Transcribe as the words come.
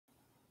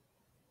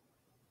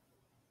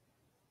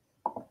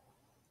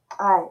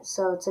Alright,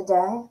 so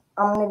today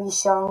I'm going to be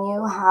showing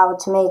you how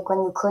to make when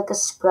you click a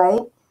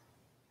Sprite,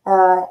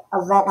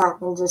 event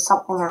happens or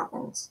something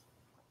happens.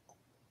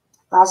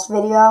 Last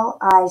video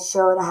I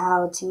showed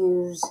how to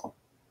use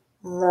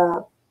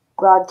the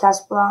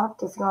broadcast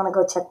block if you want to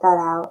go check that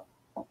out.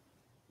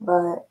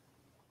 But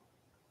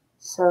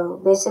so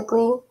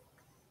basically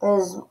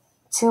there's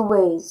two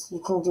ways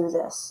you can do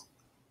this.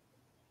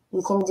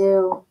 You can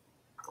do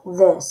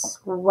this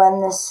when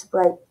the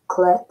Sprite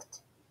clicked.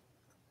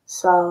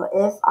 So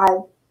if I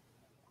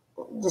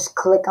just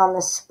click on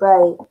the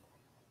Sprite,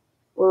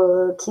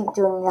 we'll keep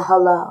doing the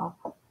hello.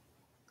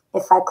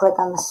 If I click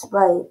on the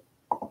Sprite,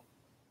 it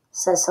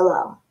says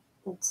hello.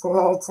 It's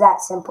that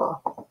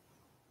simple.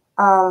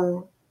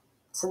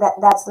 So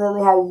that's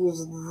literally how you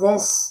use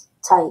this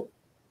type.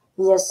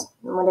 You just,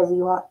 whatever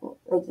you want,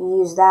 like you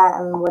use that,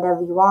 and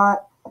whatever you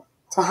want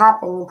to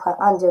happen, you put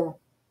under.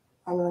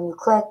 And when you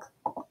click,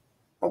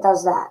 it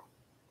does that.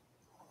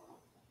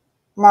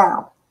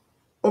 Now,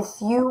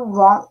 if you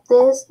want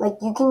this, like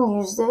you can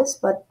use this,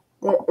 but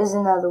there is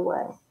another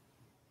way.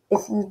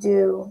 If you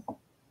do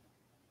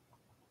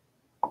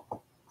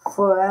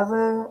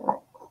forever,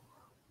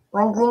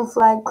 when green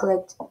flag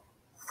clicked,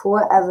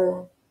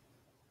 forever,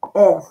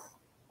 if,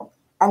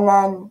 and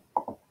then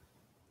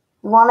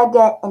you want to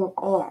get an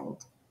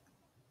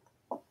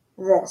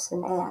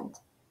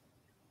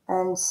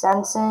and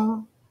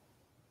sensing,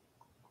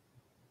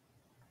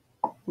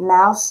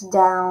 mouse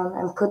down,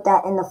 and put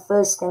that in the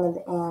first thing of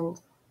the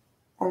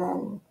and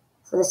then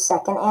for the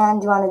second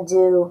you want to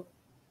do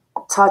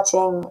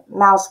touching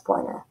mouse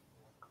pointer.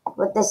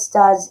 What this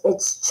does,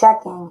 it's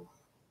checking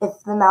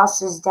if the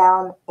mouse is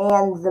down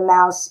and the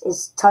mouse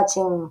is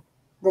touching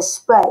the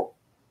Sprite.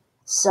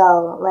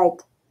 So,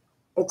 like,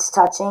 it's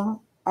touching,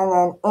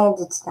 and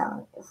it's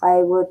down. If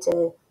I were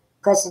to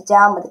press it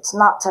down, but it's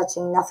not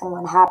touching, nothing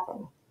would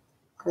happen.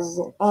 Because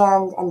it's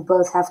an and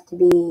both have to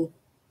be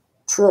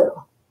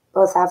true.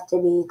 Both have to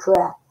be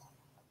correct.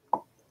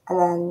 And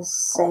then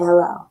say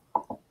hello.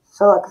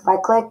 So look, if I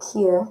click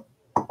here,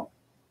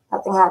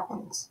 nothing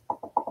happens.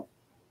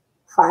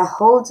 If I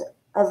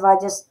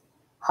just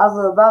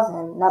hover above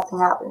him, nothing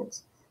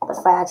happens. But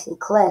if I actually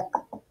click,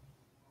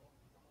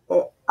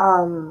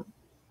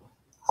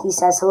 he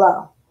says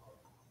hello.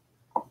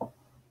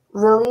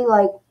 Really,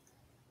 like,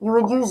 you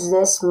would use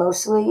this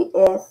mostly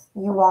if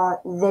you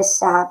want this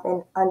to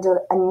happen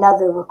under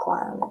another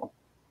requirement.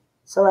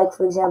 So, like,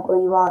 for example,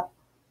 you want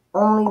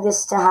only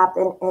this to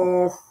happen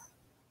if,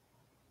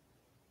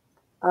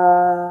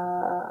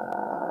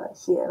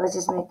 here, let's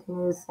just make a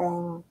new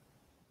thing,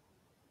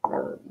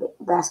 whatever,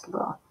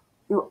 basketball.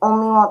 You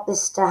only want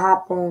this to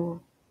happen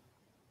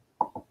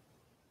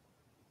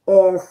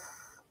if,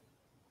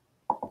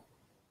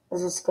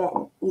 let's just get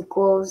an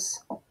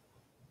equals,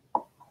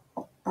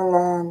 and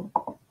then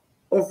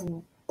if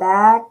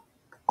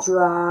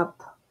backdrop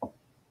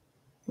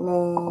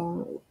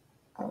name,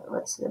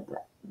 what's the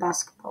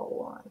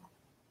basketball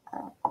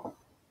one?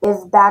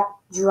 If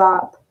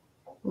backdrop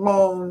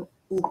name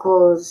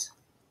equals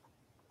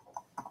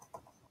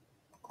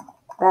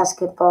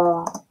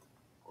basketball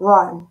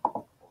 1.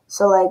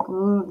 So like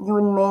you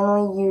would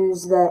mainly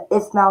use the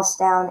if mouse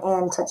down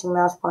and touching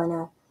mouse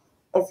pointer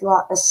if you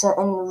want a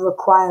certain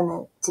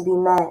requirement to be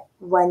met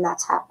when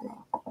that's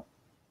happening.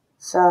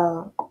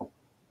 So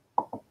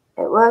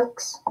it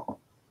works,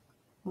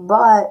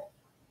 but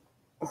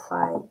if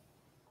I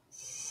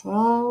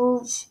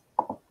change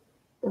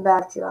the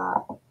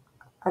backdrop,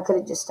 I could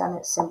have just done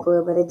it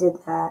simpler, but I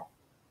did that.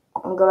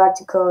 And go back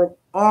to code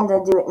and I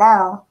do it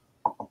now,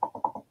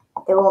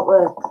 it won't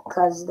work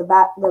because the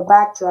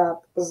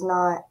backdrop is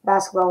not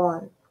basketball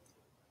 1.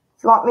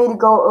 If you want me to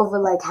go over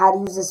like how to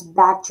use this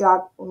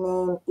backdrop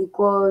name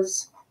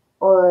equals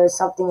or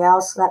something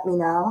else, let me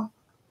know.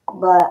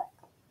 But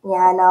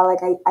yeah, I know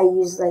like I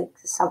use like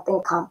something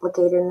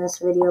complicated in this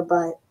video,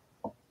 but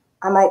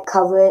I might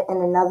cover it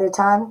in another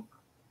time.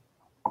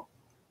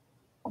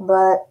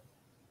 But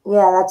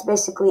yeah, that's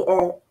basically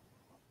it.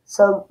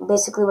 So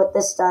basically what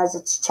this does,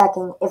 it's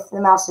checking if the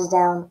mouse is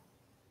down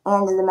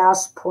and the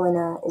mouse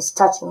pointer is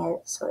touching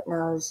it, so it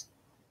knows.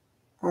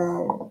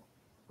 And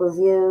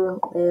review,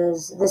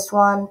 there's this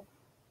one.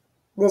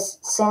 This,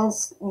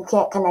 since you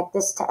can't connect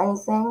this to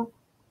anything,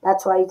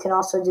 that's why you can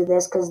also do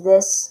this, because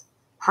this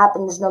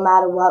happens no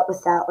matter what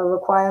without a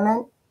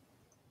requirement,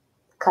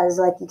 because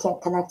like you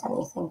can't connect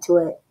anything to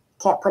it. You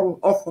can't put an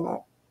if in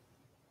it.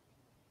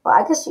 Well,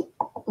 I guess you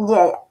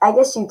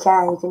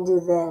can do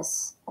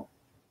this,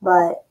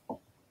 but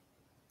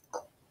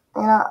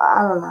you know,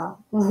 I don't know.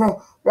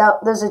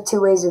 Those are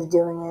two ways of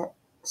doing it.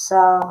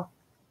 So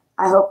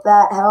I hope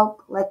that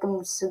helped. Like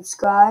and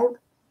subscribe.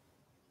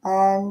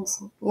 And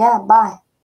yeah, bye.